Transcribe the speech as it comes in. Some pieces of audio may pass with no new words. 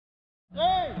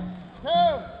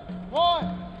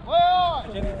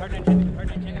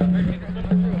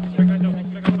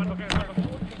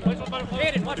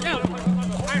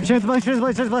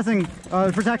Blessing.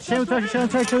 Protect. Shield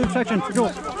protection.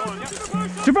 Duel.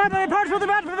 Deprive my powers, spell the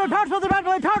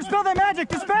magic, powers, spell that magic,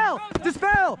 dispel!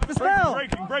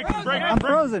 Breaking. I'm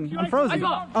frozen.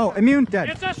 Oh, immune, dead.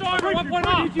 Ancestral armor, 1 point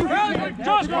off.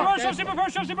 Josh, go first,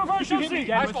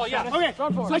 Okay.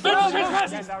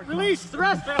 Release the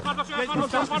rest.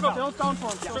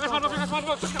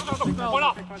 Point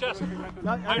off. Chest.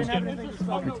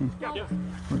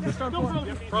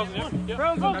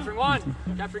 Frozen. Capturing 1.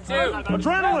 Capturing 2.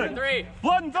 Adrenaline. 3.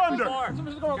 Blood and thunder. 4.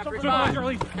 Capturing 5.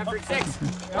 Capturing 6.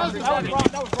 Capturing 7.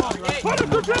 Capturing 8. Put him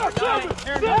to death. 10.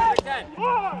 10.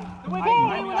 1.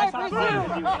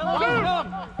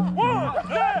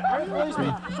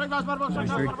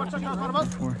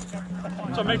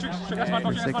 So Matrix.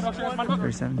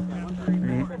 37,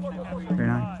 38,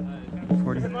 39,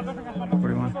 40,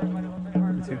 41,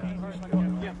 42,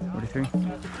 43,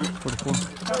 44,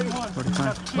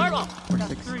 45,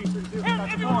 46,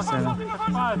 47,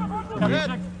 48,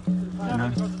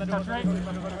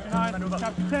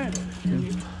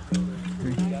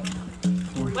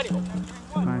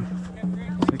 9,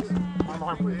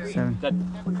 7,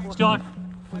 Steal Life.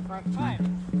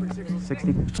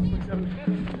 60.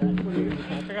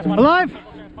 Alive!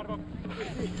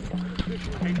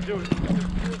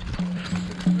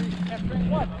 Capturing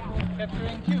 1.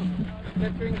 Capturing 2.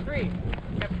 Capturing 3.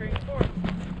 Capturing 4.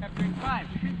 Capturing 5.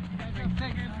 Capturing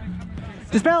 6.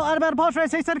 Dispel, out of battle, polish,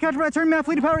 take set of catch, turn map,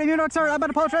 fleet power, immune dogs, out of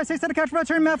battle, polish, take set of catch,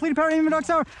 turn map, fleet power, immune dogs,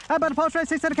 out of battle, polish,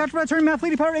 take set of catch, turn map,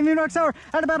 fleet power, immune dogs, out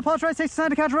of battle, polish, take set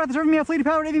of catch, turn map, fleet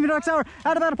power, immune dogs, out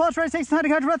of battle, polish, take set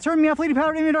of catch, turn map, fleet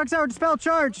power, immune dogs, out. Dispel,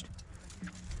 charged.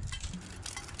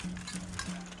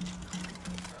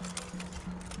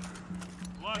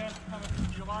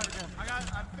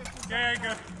 Yeah,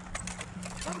 good.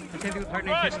 I can't do it,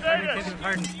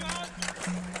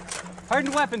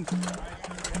 hardened weapon.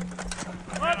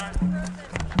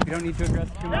 You don't need to address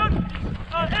too much.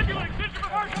 Ambulance,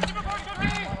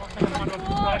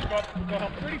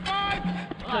 35!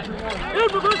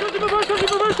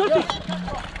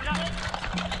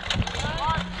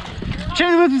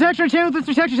 Chain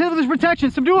with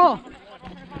protection, subdue all.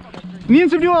 Immune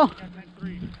subdue all.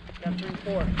 Capturing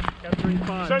 4, capturing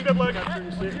 5,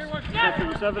 capturing 6,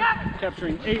 capturing 7,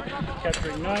 capturing 8,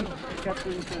 capturing 9,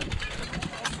 capturing 10.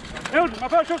 My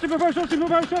power shot, my power shot.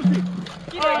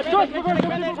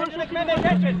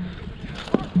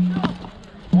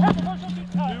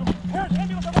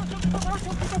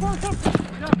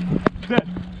 Dead.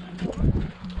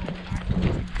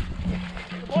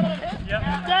 Yeah.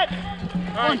 Dead.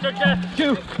 All right, took that.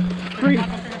 2, 3,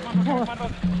 4,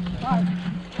 5.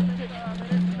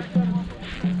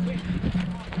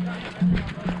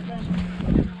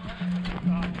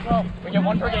 We get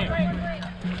 1 per game.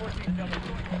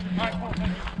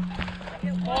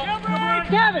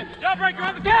 Gavin! Jailbreaker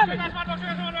on the Gavin!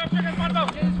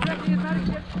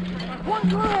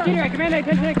 Command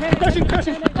attention,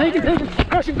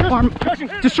 Crushing.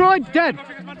 Destroyed, dead.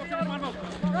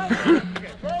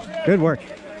 Good work.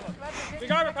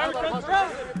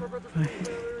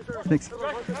 6.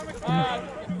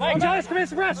 Jonas, come in,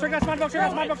 suppress.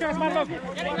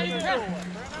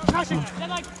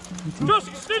 Just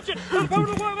extension!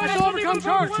 Overcome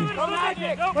charge!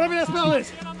 Whatever that spell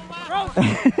is!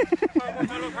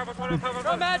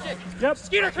 Throw magic! Yep.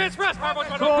 Skeeter, come in, suppress!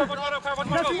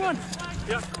 Capturing 1!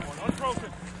 Yep. Unfrozen.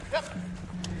 Yep.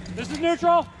 This is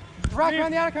neutral. Rock,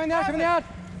 coming out.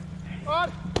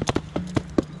 On.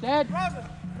 Dead. Frozen.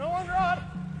 No longer on.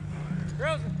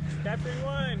 Frozen. Capturing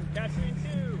 1. Capturing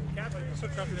 2. Capturing 4.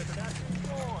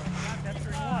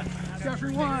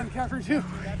 Capturing 1. Capturing 2.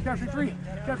 Capturing 3.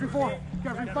 Capturing 4.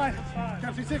 Capturing 5.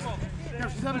 Capturing 6.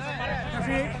 Capturing 7.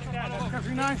 Capturing 8.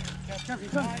 Capturing 9.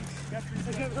 Capturing 10.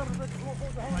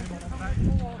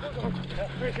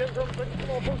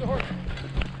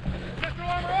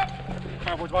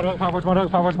 Power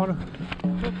forward.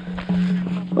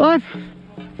 Live.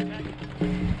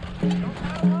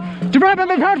 Deprive my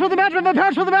powers for the match,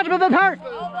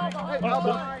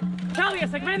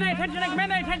 Talius, I command thy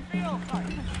attention.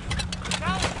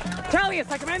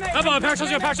 Talius, I command thy attention.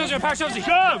 Power shows you.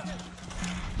 Shove!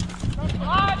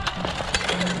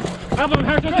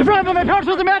 Deprive my powers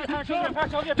for the match.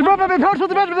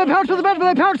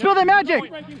 Spell that magic.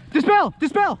 Dispel.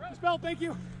 Spell, thank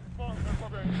you.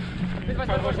 Deprive,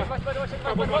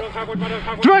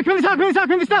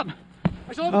 come in the stop.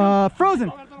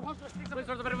 Frozen.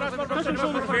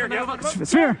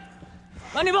 Sphere.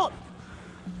 Lightning bolt.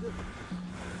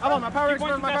 My power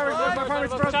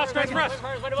express.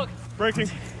 Breaking.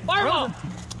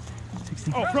 Six.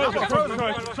 Oh, frozen.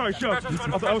 Sorry, shove.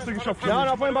 I was thinking shove.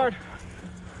 No, playing Bard.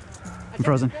 I'm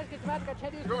frozen.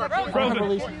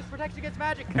 Frozen. Protection against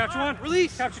magic. Capture 1.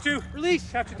 Release. Capture 2.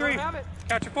 Release. Capture 3.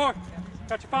 Capture 4.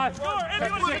 Capture 5.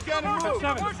 Capture 6. Capture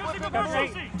 7. Capture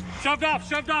 8. Shoved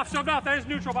off. That is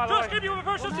neutral, by the way. Just give you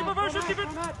reverse. Keep it.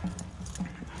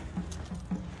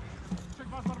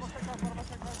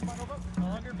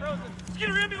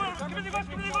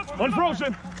 One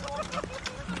frozen.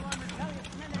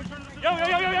 Yo.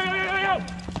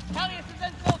 Tallius is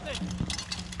insulted.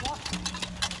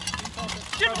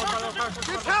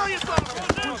 Tallius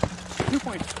 2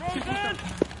 points.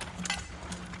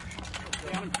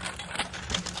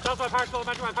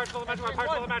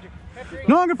 Magic.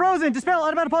 No longer frozen. Dispel. Out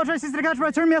of battle. Paul tries to catch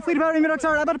for turn me off. Fleeting power. Enemy Dark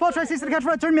Sour. Out of battle. Paul tries to catch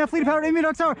for turn me off. Fleeting power. Enemy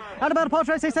Dark Sour. Out of battle. Paul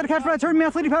tries to catch for turn me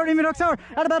off. Fleeting power. Enemy Dark Sour.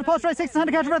 Out of battle. Paul tries to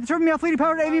catch for turn me off. Fleeting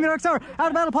power. Enemy Dark Sour. Out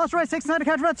of battle. Paul tries to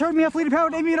catch for turn me off. Fleeting power.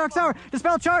 Enemy Dark Sour.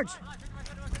 Dispel. Charge.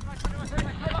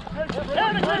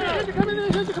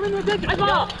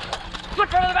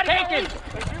 Taken.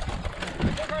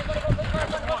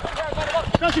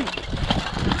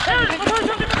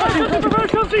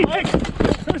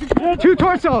 Two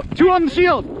torso. 2 on the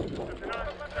shield.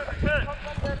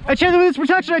 I chain with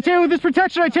its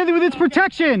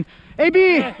protection.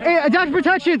 AB. Adaptive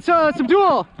protection.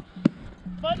 Subdual.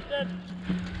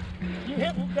 You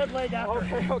hit dead leg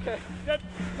after. Okay.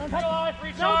 Steal Life,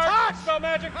 recharge. Spell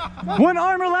magic. 1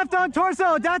 armor left on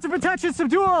torso. Adaptive protection.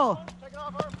 Subdual.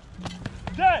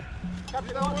 Dead.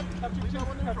 Capture that one. Capture 2.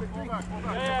 Capture 3.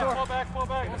 Fall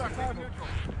back.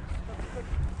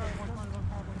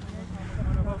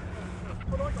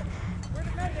 Where's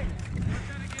the medic?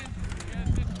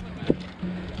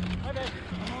 I'm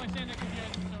only saying that because you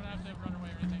guys don't have to run away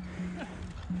or anything.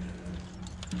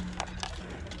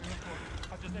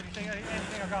 Just anything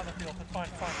I got on the field. It's fine.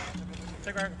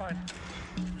 Take where I can find.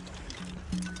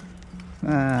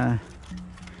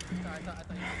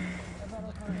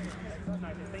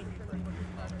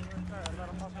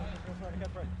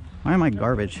 Why am I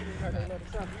garbage?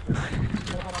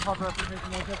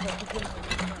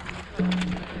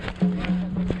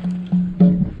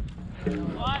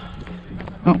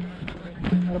 Oh.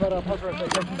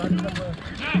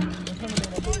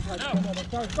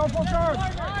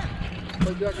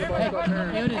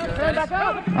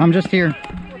 I'm just here.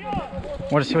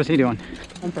 What's he doing?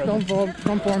 Don't form.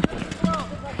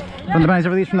 From the bindings are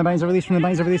released.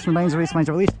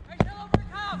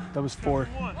 That was 4.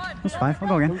 That's 5. I'll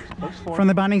go again. From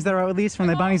the bindings that are released.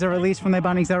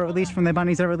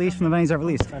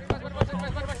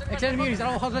 Extended immunities.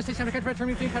 All hold this. Time to catch turn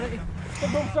me.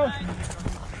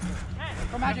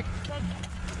 For magic.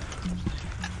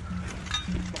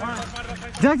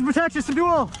 Adaptive protection.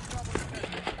 Subdual.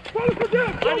 I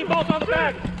need both on the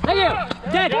back. Thank you.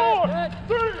 Dead. 4,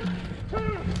 3, 2,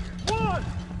 1.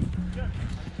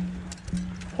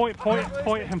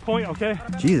 Point, okay?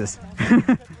 Jesus.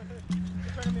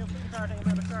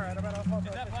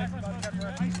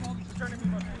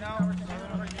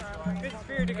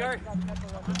 Spear to guard.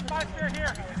 Spear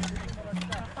here.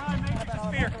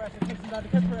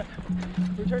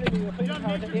 Returning me a fleeting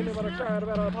power to aim at what out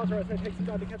about a pulse rest. Takes some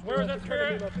time to catch. Where is that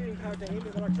spear? Fleeting power to aim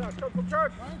at what charge.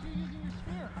 Why aren't you using your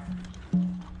spear?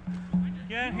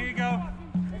 Again, here you go.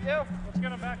 Thank you. Let's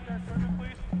get him back there, Sergeant,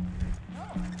 please.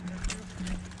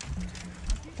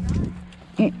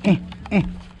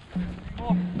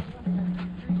 Cool.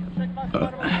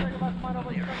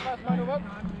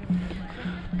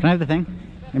 Can I have the thing?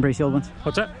 Embrace the old ones.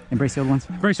 What's that? Embrace the old ones.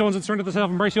 Embrace the ones that surrender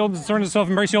themselves. Embrace the ones that surrender themselves.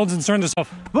 Embrace the ones that surrender themselves.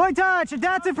 Void touch.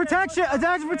 Adaptive protection.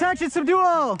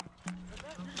 Subdual.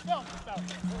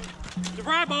 The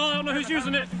bride ball, I don't know who's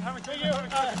using it.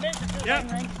 Yeah.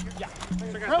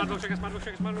 Check out my book.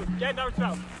 Yeah, now it's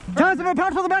out. Time to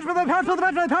power for the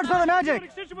magic.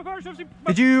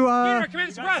 Did you, Come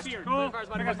in, suppressed. Cool.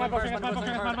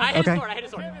 I hit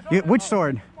his sword. Which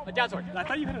sword? A down sword. I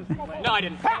thought you hit it. No, I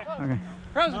didn't. Okay.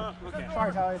 Frozen. Okay.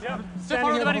 Sorry, still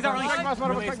following the buddies out release.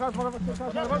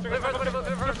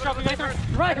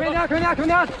 Right, come in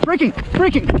down. Breaking.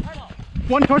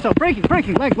 One torso. Breaking.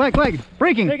 Leg.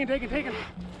 Breaking. Taken.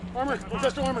 Armor.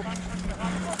 What's the armor?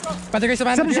 By the grace of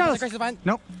Seven shells. divine.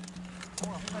 Nope.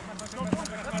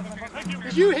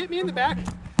 Did you hit me in the back?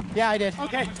 Yeah, I did.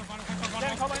 Okay.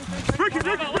 Breaking.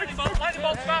 Lightning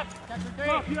bolt, stop.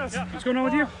 Yes. What's going on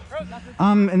with you?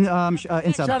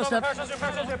 Insub. Shadow step.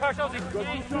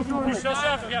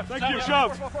 Yeah, thank you.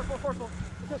 Shove.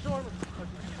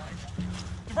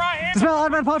 Dispel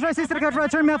automatic pulse rise, 6 to the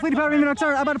couch, turn me off, fleet power, immunity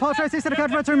hour. Automatic pulse rise, 6 to the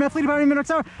couch, turn me off, fleet power,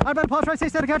 immunity hour. Automatic pulse rise,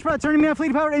 6 to the couch, turn me off,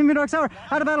 fleet power, immunity hour.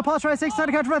 Automatic pulse rise, 6 to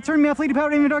the couch, turn me off, fleet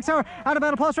power, immunity hour.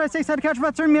 Automatic pulse rise, 6 to the couch,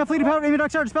 turn me off, fleet power,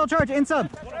 immunity hour. Dispel charge, in sub.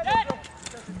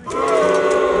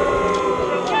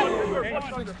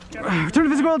 Turn to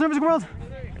physical world,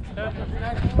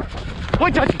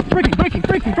 White touch,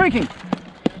 breaking.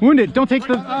 Wounded, don't take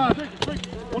the...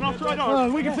 One off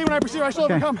right. We can see when I pursue, I still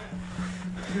overcome.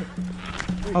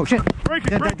 Oh shit.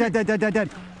 Breaking. Dead.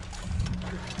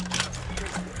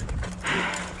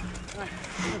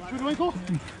 Good ankle.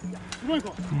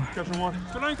 Captain 1.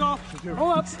 Good ankle.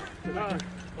 Roll up.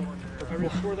 I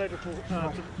restored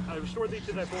thee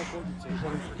to that full potency.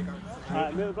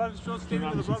 The blood is supposed to stay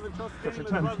there. The blood is supposed to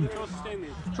stay there. The blood is supposed to stay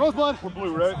there. Trolls blood. We're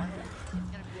blue, right?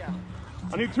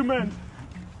 I need 2 men.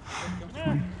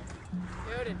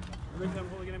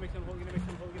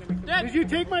 Did you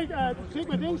take my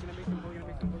things?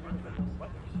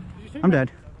 I'm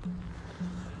dead.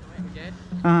 Dead?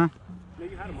 Uh-huh.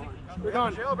 We're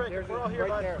gone. Jailbreak. We're all here,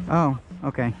 bud. Oh,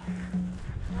 okay.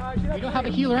 We don't have a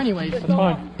healer anyways. That's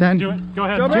fine. Then Do it. Go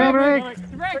ahead. Jailbreak.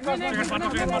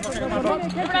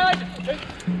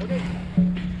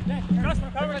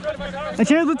 I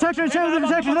channeled the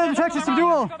detection,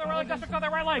 subdual.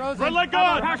 Red light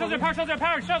gone.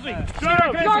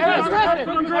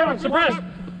 Suppress.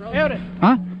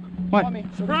 Huh? What?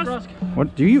 Suppress.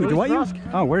 What do you? Do what you?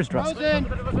 Oh, where's Drust? Frozen!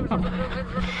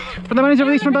 For the bodies are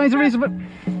released, Frozen!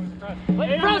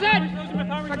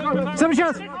 7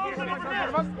 shots.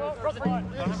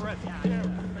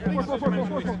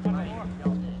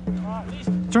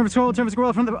 Turn for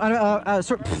scroll from the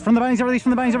bindings are released,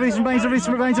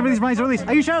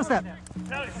 Are you shadow step?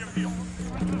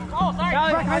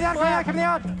 Coming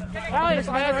out.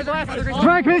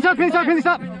 Right, coming stop.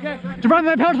 To run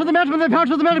the powers for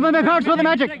the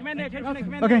magic,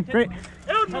 Okay, great.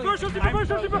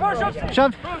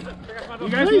 Shove. You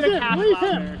guys need to cast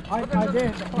him. I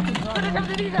did.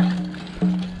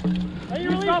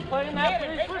 Stop playing that,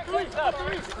 please.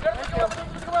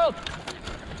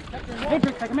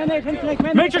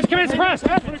 Matrix, come in, suppress.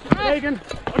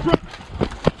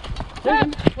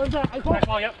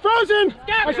 Frozen.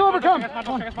 I shall overcome.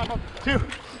 2,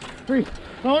 3.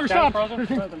 No longer stop.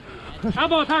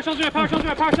 Elbow, power shoulder.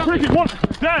 breaking 1,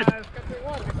 dead.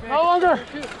 No longer.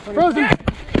 Frozen.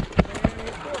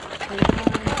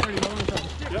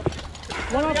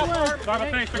 One off the leg.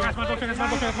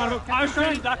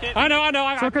 I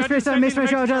know. Circle space out, make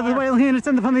space out of the whale hand,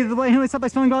 send the family to the whale hand, stop by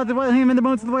spelling God, the whale hand, in the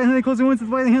bones of the whale hand, closing wounds of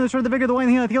the whale hand, short the bigger the whale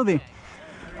hand, heal thee.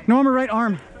 Normal right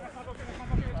arm.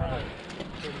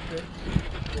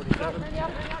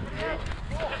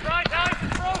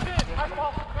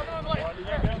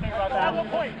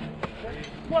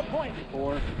 What point?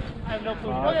 4. I have no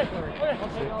clue.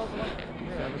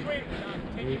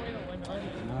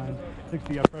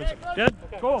 60 up present. Dead?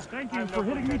 Cool. Thank you for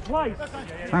hitting me twice.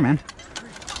 Sorry, man.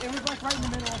 It was like right in the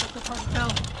middle of the hard to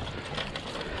tell.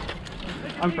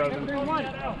 I'm frozen.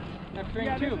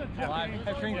 Capturing 2.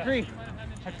 Capturing 3.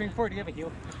 Capturing 4. Do you have a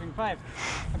heal? Capturing 5.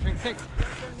 Capturing 6.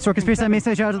 Circus space out, make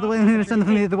space out of the whale hand, send the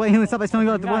family to the whale hand, stop by spelling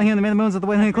God, the whale hand, the man, the bones of the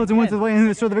whale hand, closing wounds of the whale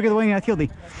hand, short the bigger the whale hand, heal thee.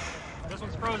 This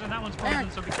one's frozen, that one's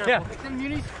frozen, so be careful.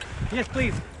 Yeah. Yes,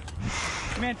 please.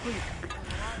 Command, please.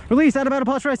 Release, out about a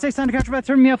pulse rise, 6 time to capture breath,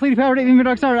 turn me off, fleeting power, 8 minute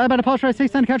dark hour. Out about a pulse rise,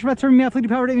 6 time to capture breath, turn me off, fleeting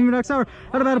power, 8 minute dark hour.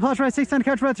 Out about a pulse rise, 6 time to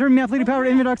capture breath, turn me off, fleeting power,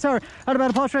 8 minute dark hour. Out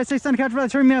about a pulse rise, 6 time to capture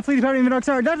breath, turn me off, fleeting power, 8 minute dark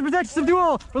hour. Dodge protection,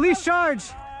 subdual, release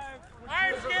charge.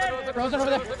 Iron skin! Frozen over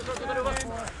there.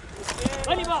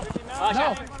 Lightning bolt! No. I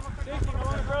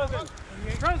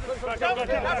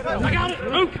got it!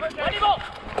 Luke! Lightning bolt!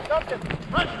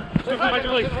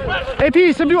 AP,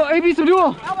 subdual,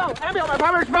 My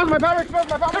power exposed.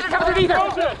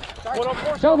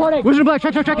 Teleporting. Wizard of Black,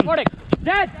 check. Teleporting.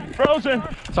 Dead! Frozen.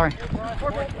 Sorry.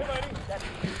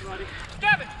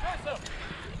 Gavin!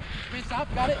 Stop.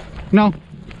 Got it. No.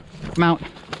 I'm out.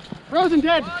 Frozen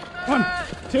dead. 1,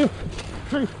 2,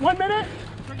 3. 1 minute?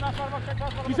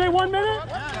 You say 1 minute?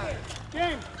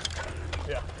 Game.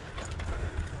 Yeah.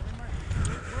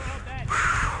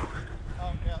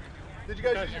 Did you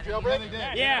guys use your jailbreak?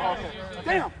 Yeah.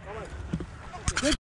 Damn.